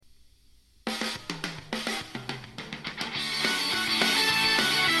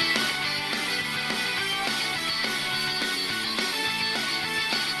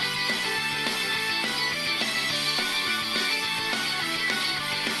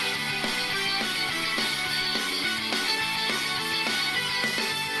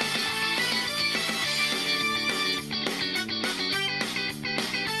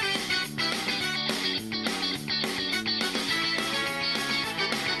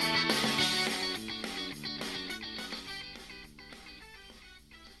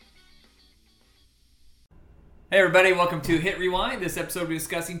Hey everybody, welcome to Hit Rewind. This episode we're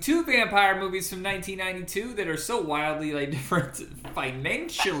discussing two vampire movies from 1992 that are so wildly different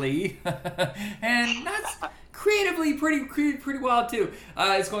financially and not creatively pretty wild too.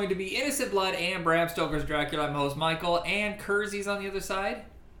 It's going to be Innocent Blood and Bram Stoker's Dracula. I'm host Michael, and Kersey's on the other side.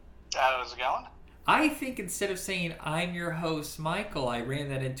 How's it going? I think instead of saying I'm your host Michael, I ran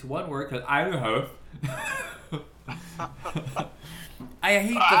that into one word because I'm the host. I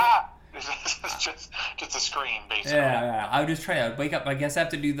hate the... It's just a scream, basically. Yeah. I was just trying to wake up. I guess I have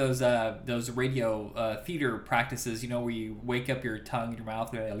to do those radio theater practices, where you wake up your tongue in your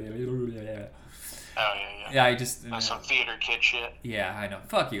mouth. Oh, yeah. Yeah, I just... That's some theater kid shit. Yeah, I know.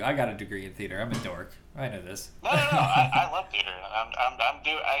 Fuck you. I got a degree in theater. I'm a dork. I know this. No. I love theater.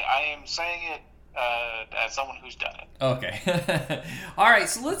 I am saying it as someone who's done it. Okay. All right,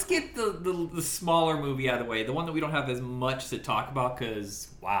 so let's get the smaller movie out of the way. The one that we don't have as much to talk about because,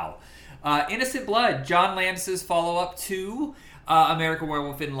 wow. Innocent Blood, John Landis's follow-up to American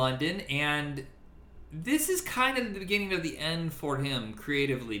Werewolf in London, and this is kind of the beginning of the end for him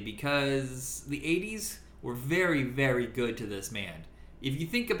creatively because the 80s were very, very good to this man. If you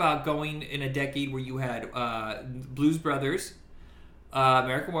think about going in a decade where you had Blues Brothers,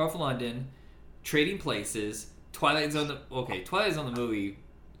 American Werewolf in London, Trading Places, Twilight Zone the movie.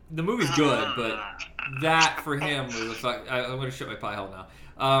 The movie's good, but that for him was a fuck. I'm going to shut my pie hole now.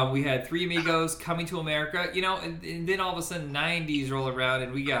 We had Three Amigos, Coming to America, and then all of a sudden 90s roll around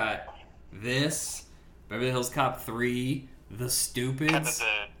and we got this, Beverly Hills Cop 3, The Stupids.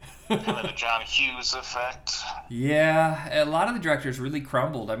 Kind of the John Hughes effect. Yeah, a lot of the directors really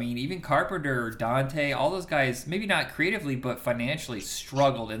crumbled. I mean, even Carpenter, Dante, all those guys, maybe not creatively, but financially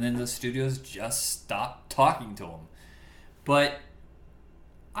struggled, and then the studios just stopped talking to them. But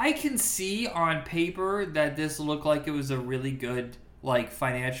I can see on paper that this looked like it was a really good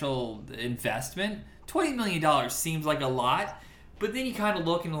financial investment. $20 million seems like a lot, but then you kind of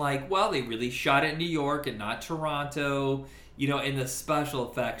look and well, they really shot it in New York and not Toronto, and the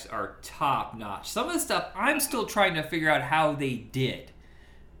special effects are top notch. Some of the stuff I'm still trying to figure out how they did.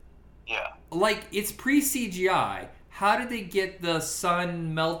 Yeah. It's pre-CGI. How did they get the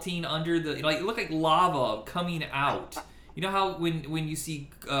sun melting under the... it looked like lava coming out. You know how when you see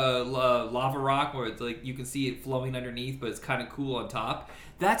lava rock where it's you can see it flowing underneath, but it's kind of cool on top?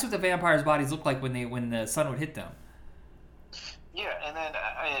 That's what the vampires' bodies look like when the sun would hit them. Yeah, and then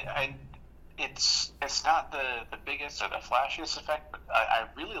it's not the biggest or the flashiest effect, but I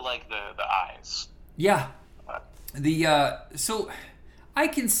really like the eyes. Yeah. So I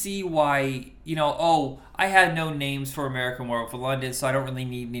can see why, I had no names for American Werewolf in London, so I don't really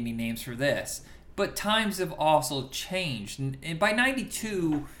need any names for this. But times have also changed. And by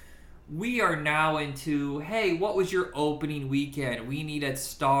 92, we are now into, hey, what was your opening weekend? We need a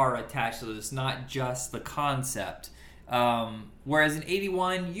star attached to this, not just the concept. Whereas in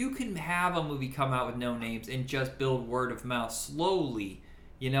 81, you can have a movie come out with no names and just build word of mouth slowly,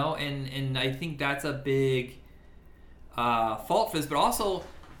 and I think that's a big fault for this. But also,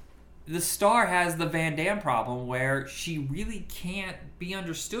 the star has the Van Damme problem where she really can't be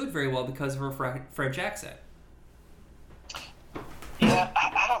understood very well because of her French accent. Yeah,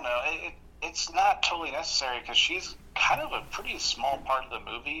 I don't know. It's not totally necessary because she's kind of a pretty small part of the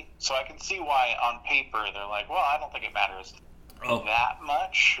movie, so I can see why on paper they're like, well, I don't think it matters that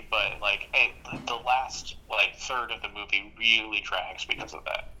much, but the last third of the movie really drags because of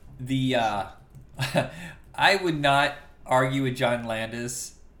that. I would not argue with John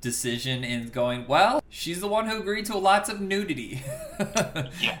Landis' decision in going, well, she's the one who agreed to lots of nudity.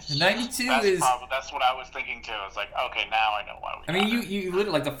 Yes. 92 that's what I was thinking too. I was like, okay, now I know why we you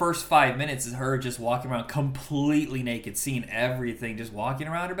literally, the first 5 minutes is her just walking around completely naked, seeing everything, just walking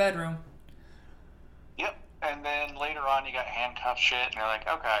around her bedroom. Yep. And then later on you got handcuff shit, and you're like,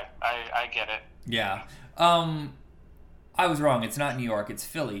 okay, I get it. Yeah. I was wrong. It's not New York, it's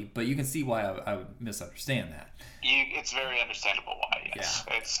Philly, but you can see why I would misunderstand that. It's very understandable why, yes.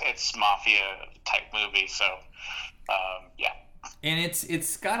 Yeah. It's mafia type movie, so yeah. And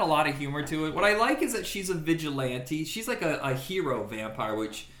it's got a lot of humor to it. What I like is that she's a vigilante. She's like a hero vampire,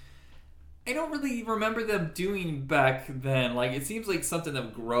 which I don't really remember them doing back then. It seems like something that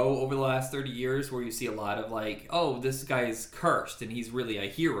would grow over the last 30 years where you see a lot of oh, this guy's cursed and he's really a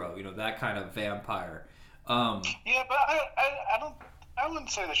hero, that kind of vampire. Yeah, but I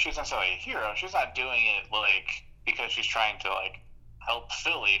wouldn't say that she's necessarily a hero. She's not doing it because she's trying to help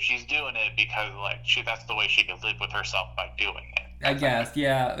Philly. She's doing it because that's the way she can live with herself by doing it. I guess,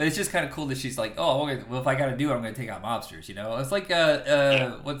 yeah. It's just kind of cool that she's like, oh, okay, well, if I got to do it, I'm going to take out mobsters. It's like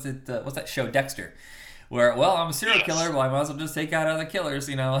what's that show, Dexter, where I'm a serial killer, well, I might as well just take out other killers.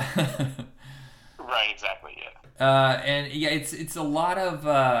 Right, exactly, yeah. And yeah, it's a lot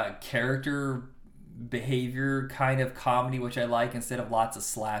of character behavior kind of comedy, which I like, instead of lots of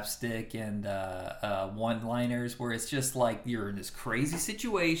slapstick and one-liners, where it's just like you're in this crazy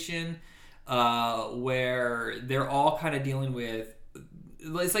situation where they're all kind of dealing with.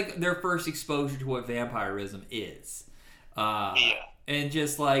 It's like their first exposure to what vampirism is. And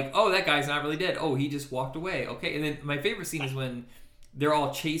just like, oh, that guy's not really dead. Oh, he just walked away. Okay, and then my favorite scene is when they're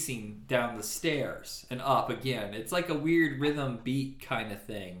all chasing down the stairs and up again. It's like a weird rhythm beat kind of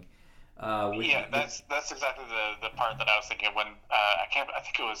thing. That's exactly the part that I was thinking of when I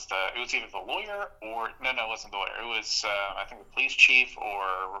think it was either the lawyer or no, it wasn't the lawyer. It was I think the police chief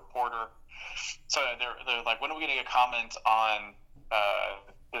or reporter. So they're like, when are we going to get a comment on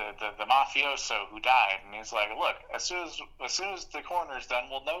the mafioso who died? And he's like, look, as soon as the coroner's done,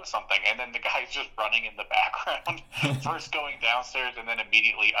 we'll know something. And then the guy's just running in the background, first going downstairs and then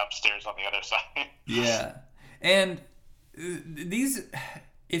immediately upstairs on the other side. Yeah, and these.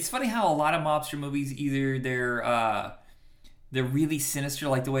 It's funny how a lot of mobster movies, either they're really sinister,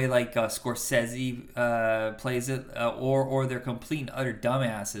 like the way Scorsese plays it, or they're complete and utter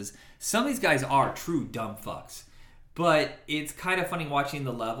dumbasses. Some of these guys are true dumb fucks, but it's kind of funny watching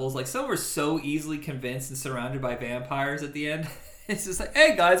the levels. Like, some were so easily convinced and surrounded by vampires at the end. It's just like,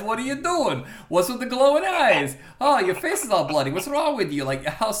 hey guys, what are you doing? What's with the glowing eyes? Oh, your face is all bloody. What's wrong with you? Like,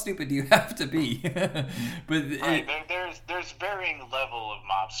 how stupid do you have to be? There's varying level of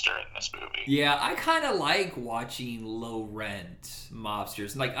mobster in this movie. Yeah, I kind of like watching low rent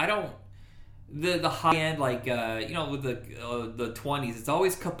mobsters. Like, I don't the high end, like with the 20s, it's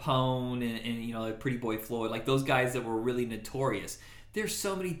always Capone and like Pretty Boy Floyd, like those guys that were really notorious. There's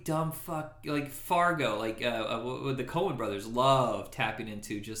so many dumb like Fargo, like the Coen brothers love tapping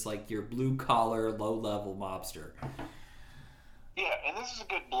into, just like your blue collar, low level mobster. Yeah, and this is a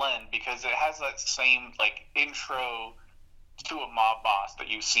good blend because it has that same like intro to a mob boss that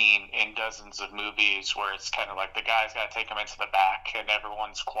you've seen in dozens of movies, where it's kind of like the guy's got to take him into the back and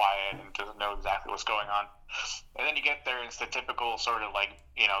everyone's quiet and doesn't know exactly what's going on. And then you get there, and it's the typical sort of like,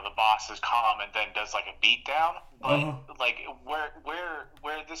 the boss is calm and then does like a beat down. But like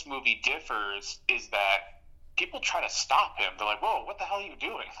where this movie differs is that people try to stop him. They're like, whoa, what the hell are you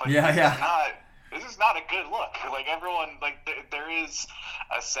doing? Like, this is not a good look. Like, everyone, like, there is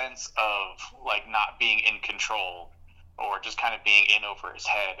a sense of like not being in control, or just kind of being in over his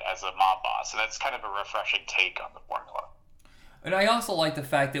head as a mob boss. And that's kind of a refreshing take on the formula. And I also like the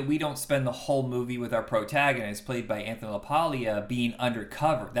fact that we don't spend the whole movie with our protagonist, played by Anthony LaPaglia, being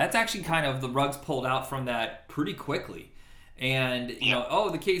undercover. That's actually kind of the rugs pulled out from that pretty quickly. And,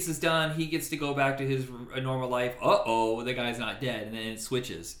 the case is done. He gets to go back to his normal life. Uh-oh, the guy's not dead. And then it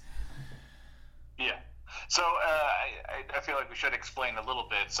switches. Yeah. So I feel like we should explain a little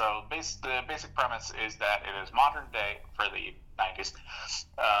bit. So the basic premise is that it is modern day for the 90s.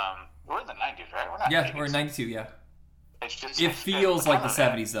 We're in the 90s, right? We're not. Yeah, we're in 92, yeah. It's just, it feels like the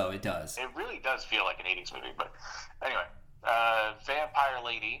 70s, though. It does. It really does feel like an 80s movie. But anyway, vampire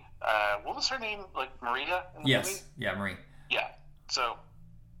lady. What was her name? Like Maria in the movie? Yeah, Marie. Yeah. So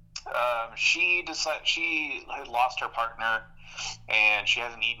she had lost her partner, and she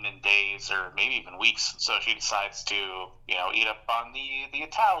hasn't eaten in days or maybe even weeks. So she decides to, eat up on the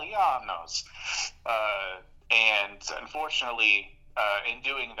Italianos. And unfortunately, in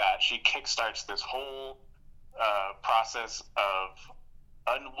doing that, she kickstarts this whole process of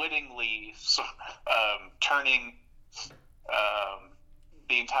unwittingly turning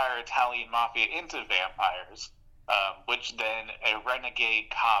the entire Italian mafia into vampires. Which then a renegade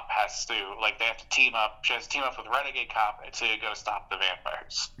cop has to, they have to team up. She has to team up with a renegade cop to go stop the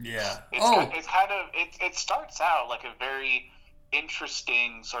vampires. Yeah. It starts out like a very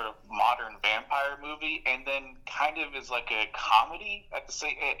interesting sort of modern vampire movie, and then kind of is like a comedy at the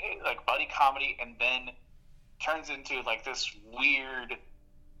same, like buddy comedy, and then turns into like this weird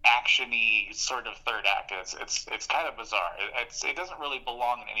action-y sort of third act. It's kind of bizarre. It doesn't really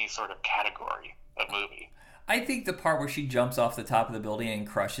belong in any sort of category of movie. I think the part where she jumps off the top of the building and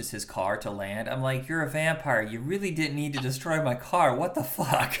crushes his car to land, I'm like, you're a vampire. You really didn't need to destroy my car. What the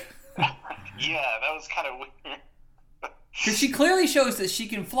fuck? Yeah, that was kind of weird. Because she clearly shows that she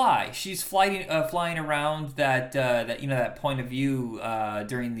can fly. She's flying around that point of view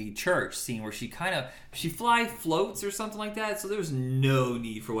during the church scene where she floats or something like that. So there was no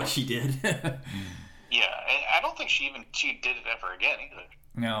need for what she did. Yeah, and I don't think she did it ever again either.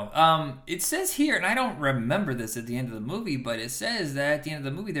 No. It says here, and I don't remember this at the end of the movie, but it says that at the end of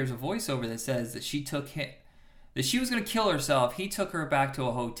the movie there's a voiceover that says that she took him, that she was going to kill herself. He took her back to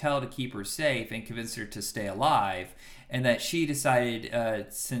a hotel to keep her safe and convinced her to stay alive. And that she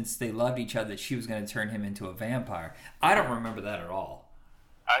decided, since they loved each other, that she was going to turn him into a vampire. I don't remember that at all.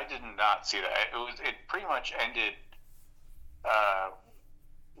 I did not see that. It pretty much ended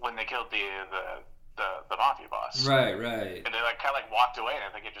when they killed the mafia boss. Right. And they like kind of like walked away, and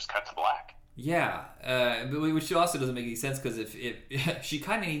I think it just cut to black. Yeah, which also doesn't make any sense because if she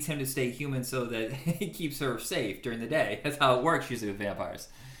kind of needs him to stay human so that he keeps her safe during the day. That's how it works usually with vampires.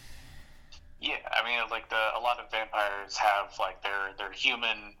 Yeah, I mean, like a lot of vampires have like their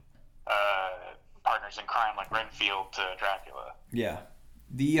human partners in crime, like Renfield to Dracula. Yeah.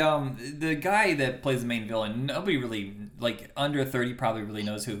 The guy that plays the main villain, nobody really, like, under 30 probably really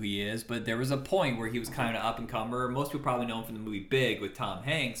knows who he is, but there was a point where he was kind of up-and-comer. Most people probably know him from the movie Big with Tom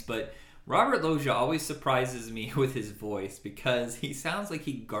Hanks, but Robert Loggia always surprises me with his voice because he sounds like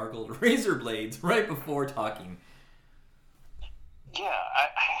he gargled razor blades right before talking. Yeah,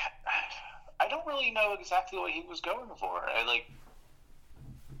 I don't really know exactly what he was going for.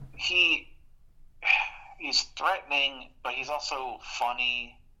 He's threatening, but he's also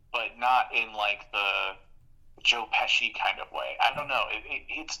funny, but not in like the Joe Pesci kind of way. I don't know.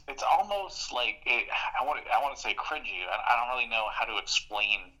 It's almost like I want to say cringy. I don't really know how to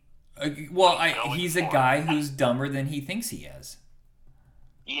explain. He's a guy who's dumber than he thinks he is.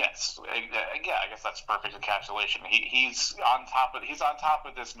 Yes, yeah, I guess that's perfect encapsulation. He's on top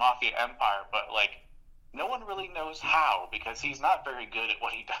of this mafia empire, but like no one really knows how because he's not very good at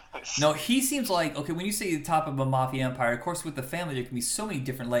what he does. No, he seems like, okay, when you say the top of a mafia empire, of course with the family there can be so many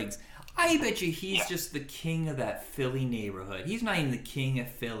different legs. I bet you he's just the king of that Philly neighborhood. He's not even the king of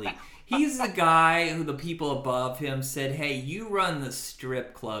Philly. He's the guy who the people above him said, hey, you run the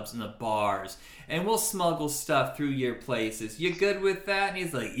strip clubs and the bars, and we'll smuggle stuff through your places. You good with that? And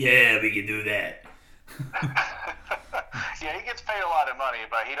he's like, yeah, we can do that. Yeah, he gets paid a lot of money,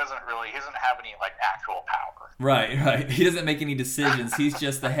 but he doesn't have any like actual power. Right. He doesn't make any decisions. He's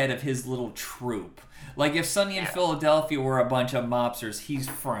just the head of his little troupe. Like if Sunny in Philadelphia were a bunch of mobsters, he's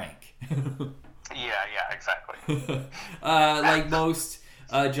Frank. Yeah, exactly. Like most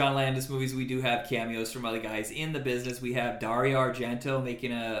John Landis movies, we do have cameos from other guys in the business. We have Dario Argento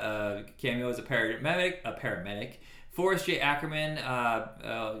making a cameo as a paramedic. Forrest J. Ackerman,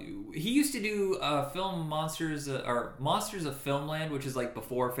 he used to do film Monsters of Filmland, which is like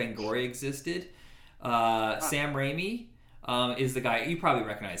before Fangoria existed. Sam Raimi is the guy, you probably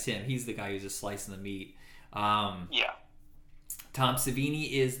recognize him. He's the guy who's just slicing the meat. Yeah. Tom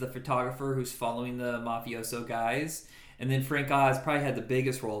Savini is the photographer who's following the mafioso guys. And then Frank Oz probably had the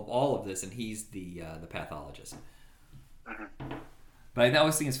biggest role of all of this, and he's the pathologist. Mm-hmm. But I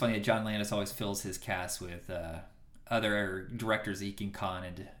always think it's funny that John Landis always fills his cast with other directors he can con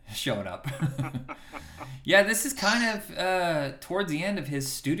into showing up. Yeah, this is kind of towards the end of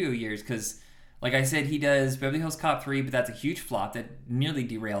his studio years because, like I said, he does Beverly Hills Cop 3, but that's a huge flop that nearly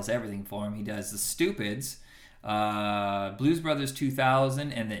derails everything for him. He does The Stupids, Blues Brothers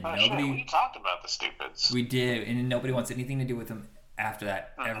 2000, and then nobody... We talked about The Stupids. We did, and nobody wants anything to do with him after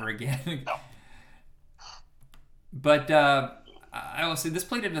that ever again. No. But I will say, this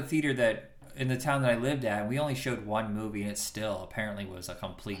played at a theater that in the town that I lived at, we only showed one movie, and it still apparently was a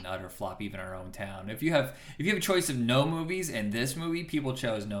complete and utter flop, even in our own town. If you have a choice of no movies and this movie, people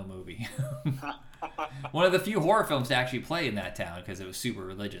chose no movie. One of the few horror films to actually play in that town because it was super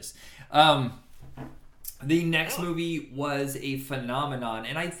religious. The next movie was a phenomenon,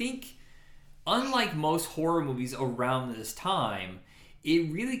 and I think, unlike most horror movies around this time,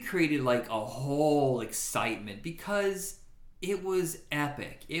 it really created like a whole excitement because it was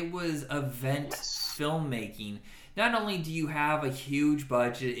epic. It was event filmmaking. Not only do you have a huge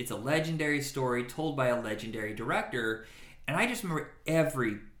budget, it's a legendary story told by a legendary director. And I just remember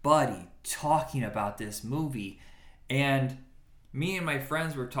everybody talking about this movie. And me and my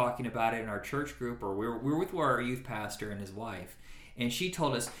friends were talking about it in our church group, or we were with our youth pastor and his wife. And she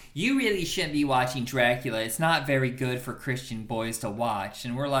told us, you really shouldn't be watching Dracula. It's not very good for Christian boys to watch.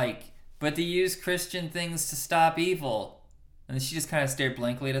 And we're like, but they use Christian things to stop evil. And then she just kind of stared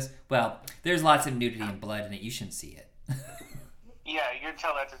blankly at us. Well, there's lots of nudity and blood in it. You shouldn't see it. Yeah, you're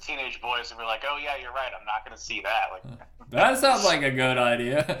tell that to teenage boys and we're like, oh yeah, you're right. I'm not going to see that. Like, that sounds like a good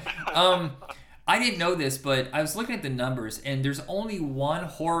idea. I didn't know this, but I was looking at the numbers, and there's only one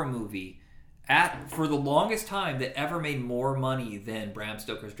horror movie for the longest time that ever made more money than Bram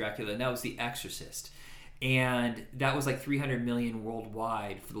Stoker's Dracula, and that was The Exorcist. And that was like $300 million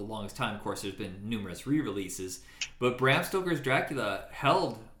worldwide for the longest time. Of course, there's been numerous re-releases, but Bram Stoker's Dracula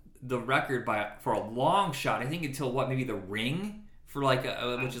held the record for a long shot. I think until maybe The Ring for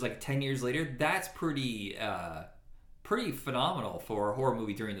which is 10 years later. That's pretty phenomenal for a horror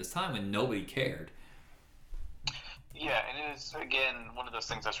movie during this time when nobody cared. Yeah, and it is, again, one of those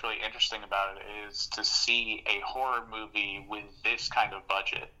things that's really interesting about it is to see a horror movie with this kind of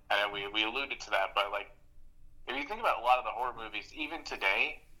budget. And we alluded to that, but if you think about a lot of the horror movies, even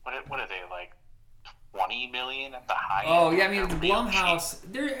today, what are they, 20 million at the high end? Oh, yeah, I mean, the Blumhouse,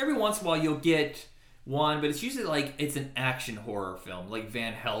 every once in a while you'll get one, but it's usually it's an action horror film, like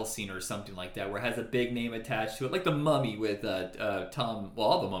Van Helsing or something like that, where it has a big name attached to it, like The Mummy with Tom, well,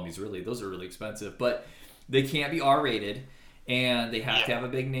 all the mummies, really, those are really expensive, but they can't be R-rated, and they have to have a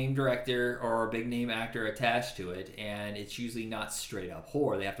big-name director or a big-name actor attached to it, and it's usually not straight-up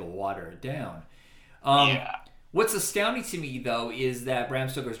horror. They have to water it down. What's astounding to me, though, is that Bram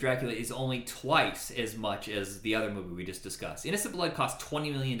Stoker's Dracula is only twice as much as the other movie we just discussed. Innocent Blood cost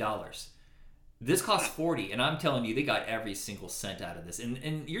 $20 million. This cost $40, and I'm telling you, they got every single cent out of this.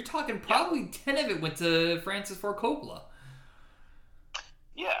 And you're talking probably 10 of it went to Francis Ford Coppola.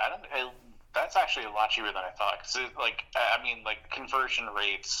 Yeah, that's actually a lot cheaper than I thought. Cause conversion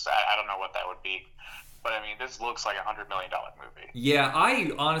rates, I don't know what that would be. But, this looks like a $100 million movie. Yeah,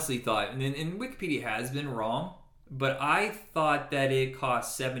 I honestly thought, and Wikipedia has been wrong, but I thought that it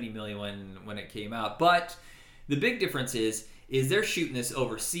cost $70 million when it came out. But the big difference is they're shooting this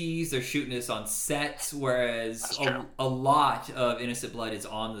overseas, they're shooting this on sets, whereas a lot of Innocent Blood is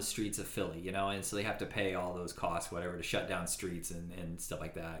on the streets of Philly, and so they have to pay all those costs, whatever, to shut down streets and stuff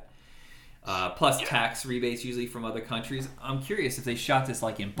like that. Plus tax rebates usually from other countries. I'm curious if they shot this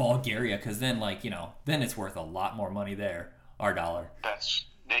in Bulgaria, because then then it's worth a lot more money there, our dollar.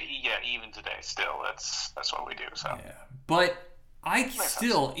 Even today still that's what we do. So yeah, but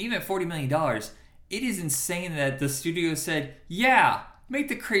even at $40 million, it is insane that the studio said, make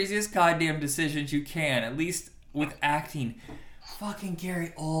the craziest goddamn decisions you can, at least with acting. Fucking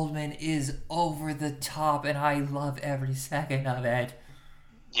Gary Oldman is over the top, and I love every second of it.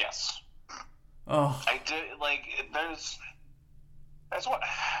 Yes. Oh. I did, that's what,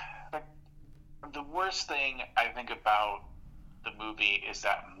 the worst thing I think about the movie is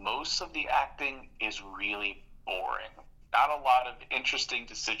that most of the acting is really boring. Not a lot of interesting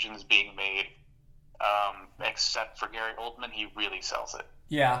decisions being made, except for Gary Oldman. He really sells it.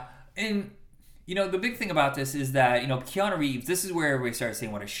 Yeah, and, the big thing about this is that, Keanu Reeves, this is where we started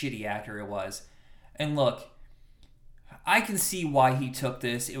saying what a shitty actor it was. And look, I can see why he took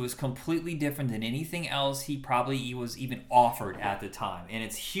this. It was completely different than anything else he was even offered at the time. And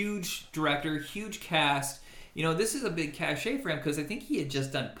it's huge director, huge cast. This is a big cachet for him because I think he had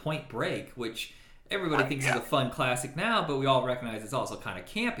just done Point Break, which everybody thinks is a fun classic now, but we all recognize it's also kind of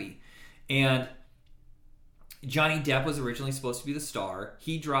campy. And Johnny Depp was originally supposed to be the star.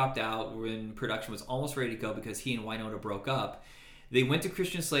 He dropped out when production was almost ready to go because he and Winona broke up. They went to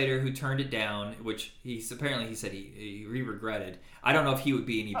Christian Slater, who turned it down, which he said he regretted. I don't know if he would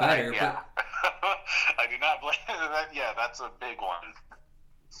be any better. But I do not blame that. Yeah, that's a big one.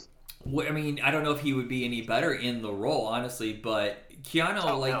 I don't know if he would be any better in the role, honestly. But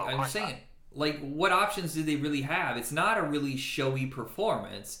Keanu, I'm saying, what options did they really have? It's not a really showy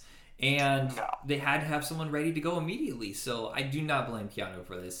performance. And they had to have someone ready to go immediately. So I do not blame Keanu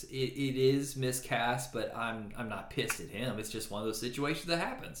for this. It is miscast, but I'm not pissed at him. It's just one of those situations that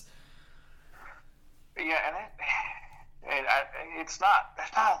happens. Yeah, and it's not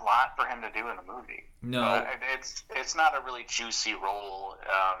a lot for him to do in the movie. No, it's not a really juicy role.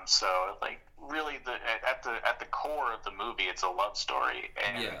 So really at the core of the movie, it's a love story,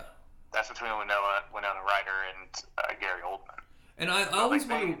 and that's between Winona Ryder and Gary Oldman. And I always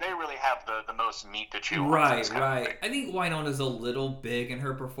wonder, they really have the most meat to chew on. Right. I think Winona's a little big in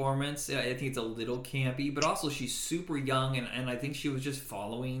her performance. I think it's a little campy, but also she's super young, and I think she was just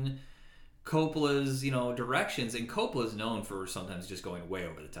following Coppola's directions, and Coppola's known for sometimes just going way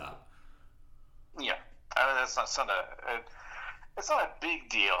over the top. Yeah, that's it's not a big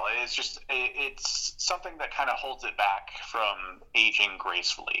deal. It's just it's something that kind of holds it back from aging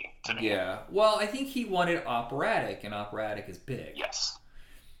gracefully to me. Yeah. Well, I think he wanted operatic, and operatic is big. Yes.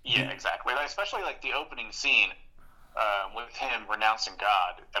 Yeah, exactly. Especially the opening scene with him renouncing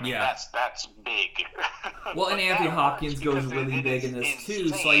God. That's big. Well, and Anthony Hopkins goes really big in this too.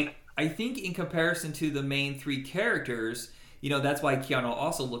 So I think in comparison to the main three characters, that's why Keanu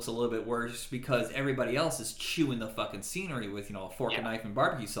also looks a little bit worse, because everybody else is chewing the fucking scenery with, a fork and knife and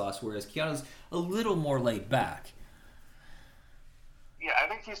barbecue sauce, whereas Keanu's a little more laid back. Yeah, I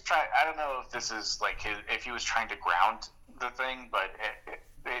think he's trying. I don't know if this is if he was trying to ground the thing, but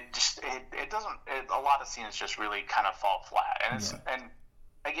it doesn't. A lot of scenes just really kind of fall flat, and and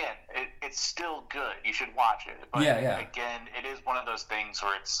again, it's still good. You should watch it. But again, it is one of those things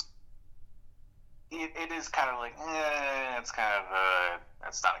where it is kind of like, it's kind of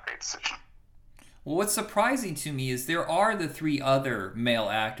that's not a great decision. Well, what's surprising to me is there are the 3 other male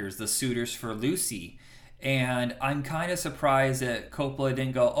actors, the suitors for Lucy. And I'm kind of surprised that Coppola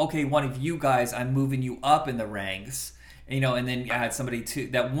didn't go, okay, one of you guys, I'm moving you up in the ranks, and then add somebody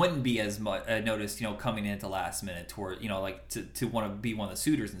that wouldn't be as much noticed, coming in at the last minute toward, like to want to be one of the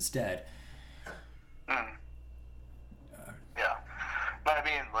suitors instead. Yeah. But I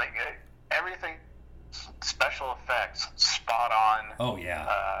mean, like, everything, special effects, spot on. Oh,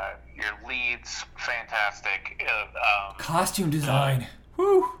 yeah. Your leads, fantastic. Costume design.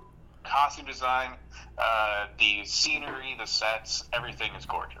 Whew. Costume design, the scenery, the sets, everything is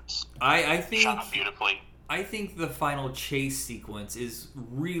gorgeous. I think shot beautifully. I think the final chase sequence is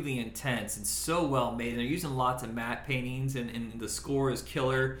really intense and so well made. They're using lots of matte paintings, and the score is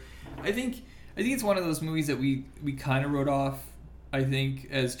killer. I think it's one of those movies that we kind of wrote off, I think,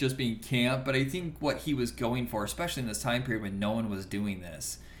 as just being camp. But I think what he was going for, especially in this time period when no one was doing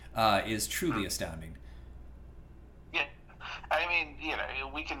this, is truly astounding. I mean,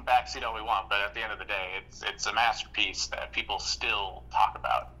 we can backseat all we want, but at the end of the day, it's a masterpiece that people still talk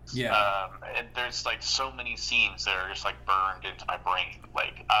about. Yeah. And there's like so many scenes that are just like burned into my brain.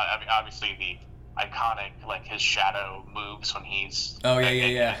 Like, I mean, obviously the iconic, like, his shadow moves when he's the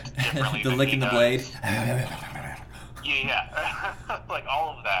licking the blade. Yeah. Like,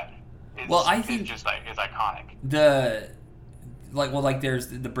 all of that is, I think is iconic. There's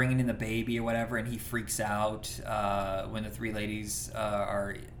the bringing in the baby or whatever, and he freaks out when the 3 ladies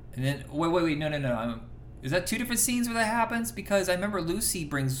are. And then wait, no. Is that 2 different scenes where that happens? Because I remember Lucy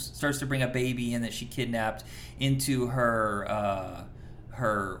starts to bring a baby in that she kidnapped into her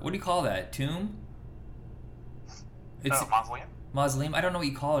what do you call that, tomb? It's mausoleum. I don't know what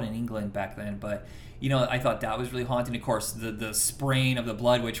you call it in England back then, but. I thought that was really haunting. Of course, the spraying of the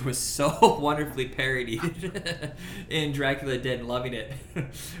blood, which was so wonderfully parodied in Dracula Dead and Loving It,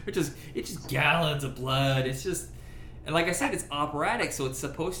 it's just gallons of blood. It's just, and like I said, it's operatic, so it's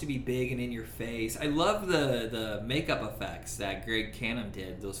supposed to be big and in your face. I love the makeup effects that Greg Canham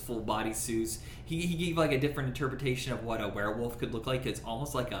did. Those full body suits. He gave like a different interpretation of what a werewolf could look like. It's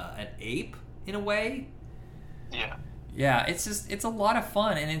almost like an ape in a way. Yeah. Yeah, it's a lot of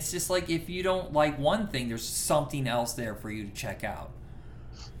fun, and it's just like if you don't like one thing, there's something else there for you to check out.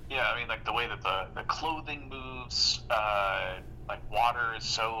 Yeah, I mean, like the way that the clothing moves, like water is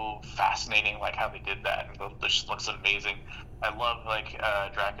so fascinating, like how they did that, and it just looks amazing. I love like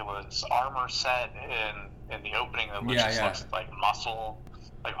Dracula's armor set in the opening, which looks like muscle,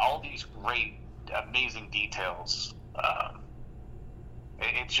 like all these great, amazing details.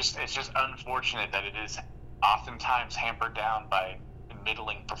 It's just unfortunate that it is oftentimes hampered down by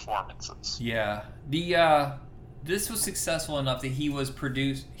middling performances. Yeah, this was successful enough that he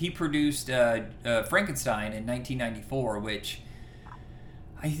produced Frankenstein in 1994, which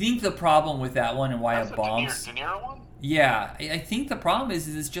I think the problem with that one and why it bombs. De Niro one? Yeah, I think the problem is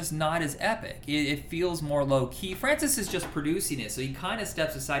it's just not as epic. It feels more low key. Francis is just producing it, so he kind of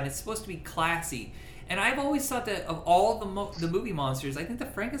steps aside. And it's supposed to be classy, and I've always thought that of all the movie monsters, I think the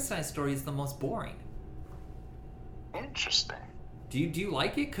Frankenstein story is the most boring. Interesting. Do you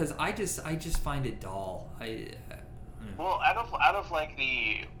like it? Because I just find it dull. Well, out of like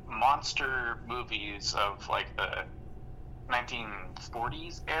the monster movies of like the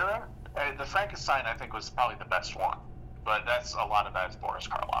 1940s era, the Frankenstein I think was probably the best one. But that's a lot of that is Boris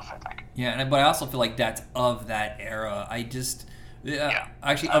Karloff, I think. Yeah, but I also feel like that's of that era. Actually,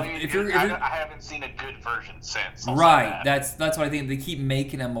 I haven't seen a good version since. Right, that's what I think. They keep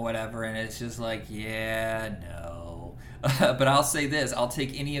making them or whatever, and it's just like, yeah, no. But I'll say this: I'll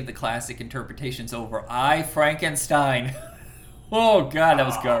take any of the classic interpretations over I, Frankenstein. Oh God, that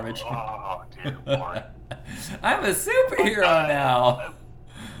was garbage. Oh, dear Lord. I'm a superhero now.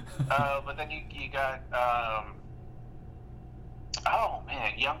 But then you got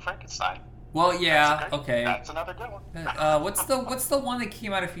Young Frankenstein. Well, yeah, okay. That's another good one. What's the one that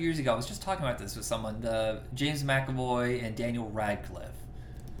came out a few years ago? I was just talking about this with someone. The James McAvoy and Daniel Radcliffe.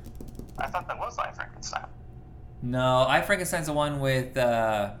 I thought that was I, Frankenstein. No, I, Frankenstein's the one with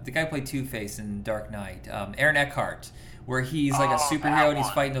the guy who played Two-Face in Dark Knight, Aaron Eckhart, where he's like a superhero and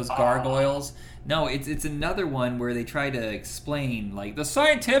he's fighting those gargoyles. No, it's another one where they try to explain like the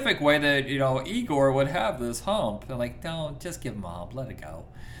scientific way that Igor would have this hump. They're like, don't just give him a hump, let it go.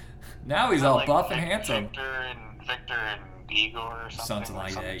 Now he's all buff and handsome. Victor and Igor or something. Something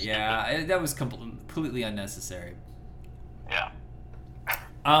like that. Yeah, that was completely unnecessary. Yeah.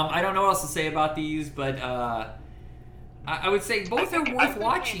 I don't know what else to say about these, but I would say both are worth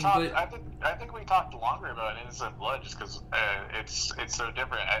watching, but I think we talked longer about Innocent Blood just because it's so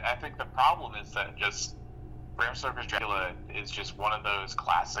different. I think the problem is that just Bram Stoker's Dracula is just one of those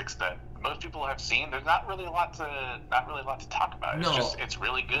classics that most people have seen. There's not really a lot to talk about. It's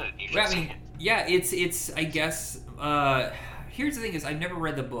really good. You should see it. Yeah, it's I guess. Here's the thing: is I've never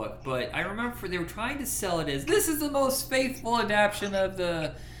read the book, but I remember they were trying to sell it as this is the most faithful adaptation of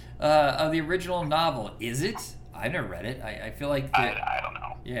the original novel. Is it? I've never read it. I feel like I don't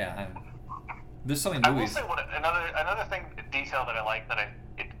know. Yeah, there's so many movies. I will say another detail that I like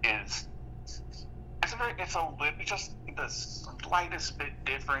it's just the slightest bit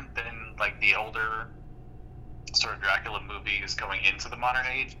different than like the older sort of Dracula movies going into the modern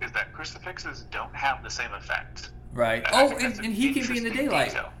age is that crucifixes don't have the same effect. Right. And he can be in the daylight.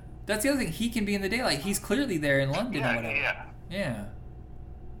 Detail. That's the other thing. He can be in the daylight. He's clearly there in London or whatever. Yeah.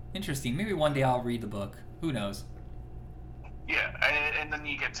 Interesting. Maybe one day I'll read the book. Who knows? Yeah, and then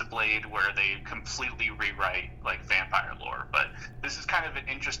you get to Blade where they completely rewrite like vampire lore, but this is kind of an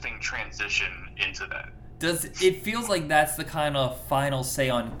interesting transition into that. It feels like that's the kind of final say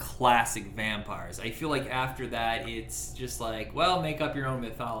on classic vampires. I feel like after that it's just like, well, make up your own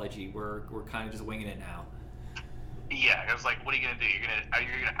mythology. We're kind of just winging it now. Yeah, it was like, what are you gonna do?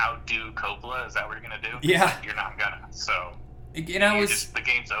 You're gonna outdo Coppola? Is that what you're gonna do? Yeah, you're not gonna. So. And the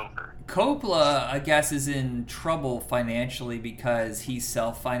game's over. Coppola, I guess, is in trouble financially because he's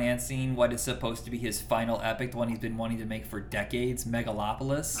self-financing what is supposed to be his final epic, the one he's been wanting to make for decades,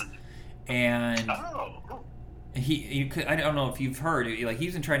 Megalopolis. And I don't know if you've heard, like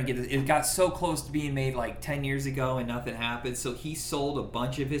he's been trying to get it got so close to being made like 10 years ago and nothing happened. So he sold a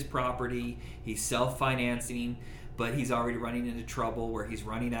bunch of his property. He's self-financing. But he's already running into trouble where he's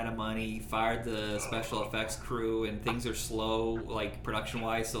running out of money. He fired the special effects crew, and things are slow, like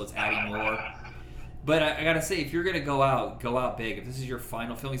production-wise, so it's adding more. But I gotta say, if you're gonna go out big. If this is your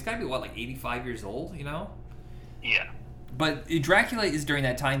final film, he's gotta be like 85 years old, you know? Yeah. But Dracula is during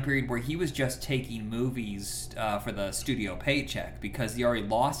that time period where he was just taking movies for the studio paycheck because he already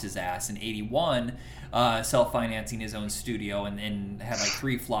lost his ass in '81, self-financing his own studio, and had like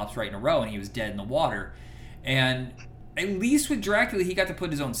 3 flops right in a row, and he was dead in the water. And at least with Dracula, he got to put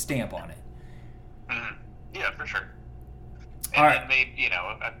his own stamp on it. Mm-hmm. Yeah, for sure. And then made,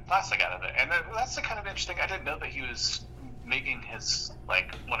 a classic out of it. And that's the kind of interesting. I didn't know that he was making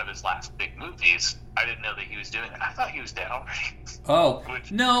one of his last big movies. I didn't know that he was doing that. I thought he was dead already. Oh,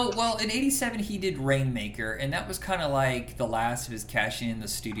 no. Well, in '87, he did Rainmaker, and that was kind of like the last of his cashing in the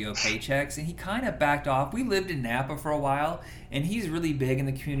studio paychecks, and he kind of backed off. We lived in Napa for a while, and he's really big in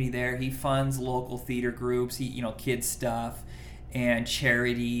the community there. He funds local theater groups, kids stuff, and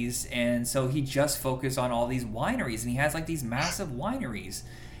charities, and so he just focused on all these wineries, and he has like these massive wineries.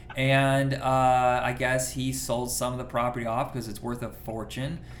 And I guess he sold some of the property off because it's worth a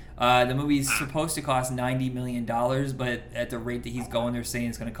fortune. The movie's supposed to cost $90 million, but at the rate that he's going, they're saying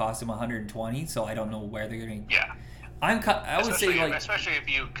it's going to cost him $120. So I don't know where they're going to. Yeah. I would say especially if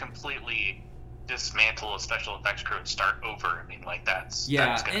you completely dismantle a special effects crew and start over. I mean, like that's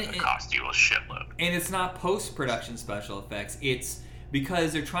going to cost you a shitload. And it's not post-production special effects. It's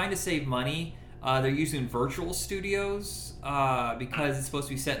because they're trying to save money. They're using virtual studios because it's supposed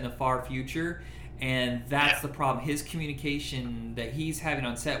to be set in the far future, and that's the problem. His communication that he's having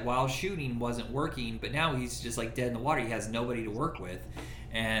on set while shooting wasn't working, but now he's just like dead in the water. He has nobody to work with,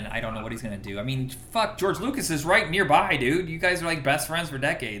 and I don't know what he's going to do. I mean, fuck, George Lucas is right nearby, dude. You guys are like best friends for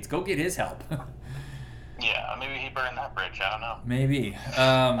decades. Go get his help. Yeah, maybe he burned that bridge. I don't know. Maybe.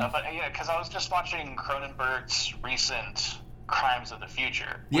 But yeah, because I was just watching Cronenberg's recent Crimes of the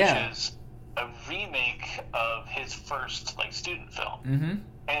Future, which is a remake of his first student film, and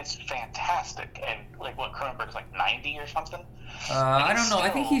it's fantastic. And what Cronenberg's 90 or something. I don't know. I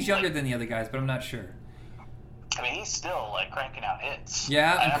think he's younger than the other guys, but I'm not sure. I mean, he's still cranking out hits.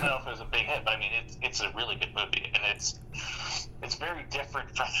 Yeah, I don't know if it was a big hit, but I mean, it's a really good movie, and it's very different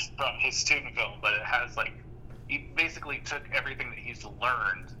from his student film, but it has he basically took everything that he's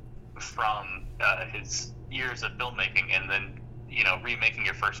learned from his years of filmmaking, and then remaking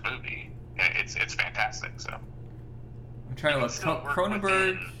your first movie. It's fantastic. So I'm trying to look.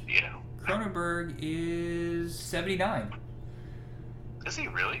 Cronenberg. Cronenberg is 79. Is he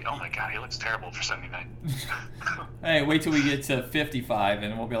really? Oh my god, he looks terrible for 79. Hey, wait till we get to 55,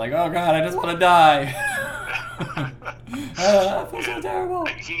 and we'll be like, oh god, I just want to die. I feel so terrible.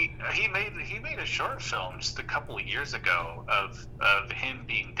 He made a short film just a couple of years ago of him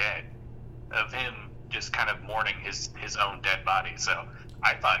being dead, of him just kind of mourning his own dead body. So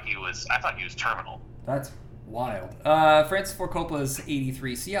I thought he was terminal. That's wild. Francis Ford Coppola's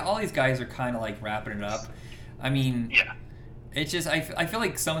 83. So yeah, all these guys are kind of wrapping it up. I mean, Yeah. it's just I feel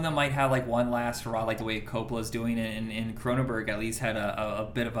like some of them might have like one last hurrah, like the way Coppola's doing it, and Cronenberg at least had a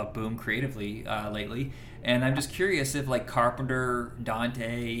bit of a boom creatively lately. And I'm just curious if like Carpenter,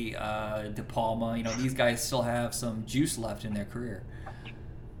 Dante, De Palma, these guys still have some juice left in their career.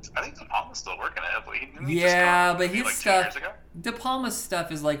 I think De Palma's still working at it. Yeah, but his like stuff, De Palma's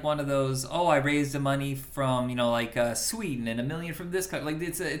stuff is like one of those. Oh, I raised the money from Sweden and $1 million from this country. Like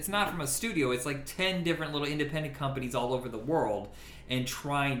it's not from a studio. It's like 10 different little independent companies all over the world and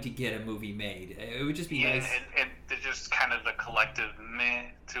trying to get a movie made. It would just be nice. And they're just kind of the collective meh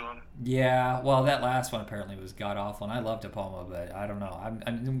to them. Yeah, well, that last one apparently was god awful, and I love De Palma, but I don't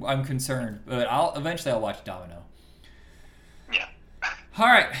know. I'm concerned, but eventually I'll watch Domino. Yeah. All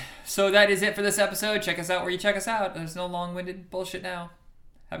right, so that is it for this episode. Check us out where you check us out. There's no long-winded bullshit now.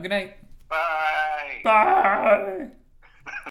 Have a good night. Bye. Bye.